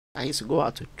I used to go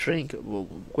out to drink, we'll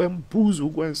go and booze, we'll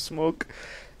go and smoke.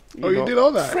 You did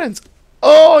all that? Friends.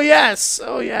 Oh yes,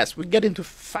 oh yes. We get into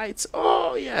fights.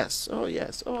 Oh yes, oh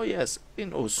yes, oh yes.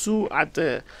 In Osu at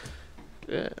the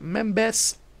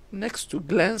members next to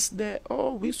Glens there.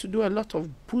 Oh, we used to do a lot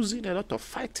of boozing, a lot of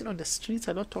fighting on the streets,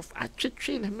 a lot of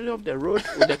archery in the middle of the road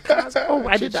with the cars. Oh,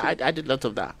 I did that. I did a lot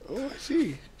of that. Oh, I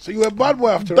see. So you were a bad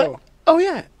boy after all. Oh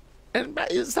yeah. And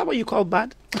is that what you call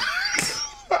bad?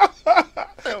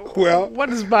 Well, what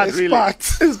is bad it's really? part.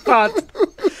 It's bad.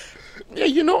 Yeah,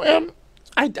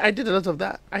 I did a lot of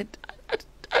that. I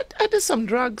did some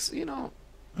drugs,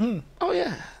 Oh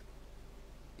yeah.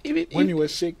 When you were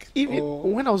sick?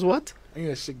 When I was what? When you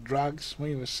were sick, drugs?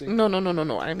 When you were sick?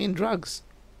 No. I mean drugs.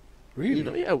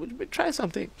 Really? Yeah, we try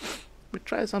something. We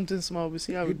try something small. We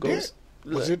see how it goes.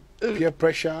 Was it peer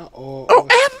pressure or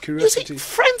curiosity? You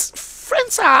see,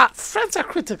 friends are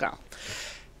critical.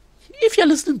 If you're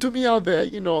listening to me out there,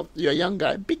 you're a young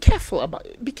guy. Be careful.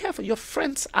 Your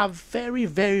friends are very,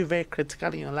 very, very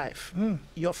critical in your life.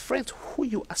 Your friends who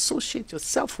you associate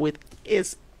yourself with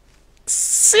is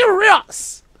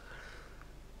serious.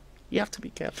 You have to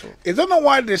be careful. Is that not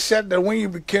why they said that when you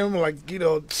became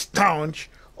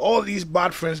staunch, all these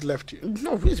bad friends left you?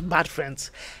 No, it's bad friends.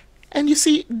 And you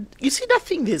see that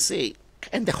thing they say,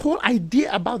 and the whole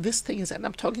idea about this thing is, and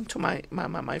I'm talking to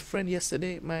my friend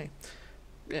yesterday,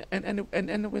 and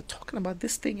we're talking about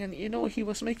this thing, and he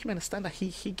was making me understand that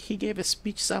he gave a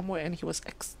speech somewhere, and he was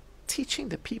teaching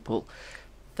the people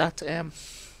that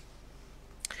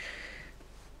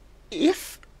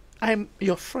if I'm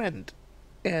your friend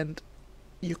and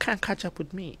you can't catch up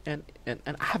with me, and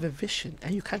I have a vision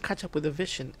and you can't catch up with the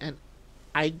vision, and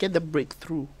I get the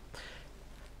breakthrough.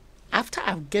 After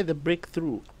I get the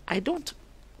breakthrough, I don't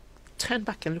turn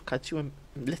back and look at you and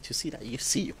let you see that you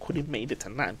couldn't make it,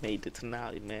 and I made it, and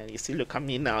now, man, you see, look at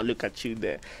me now, look at you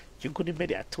there, you couldn't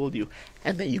make it, I told you,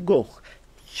 and then you go.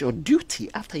 Your duty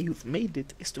after you've made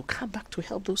it is to come back to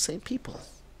help those same people.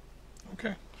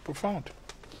 Okay, profound.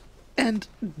 And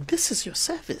this is your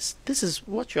service. This is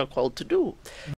what you're called to do.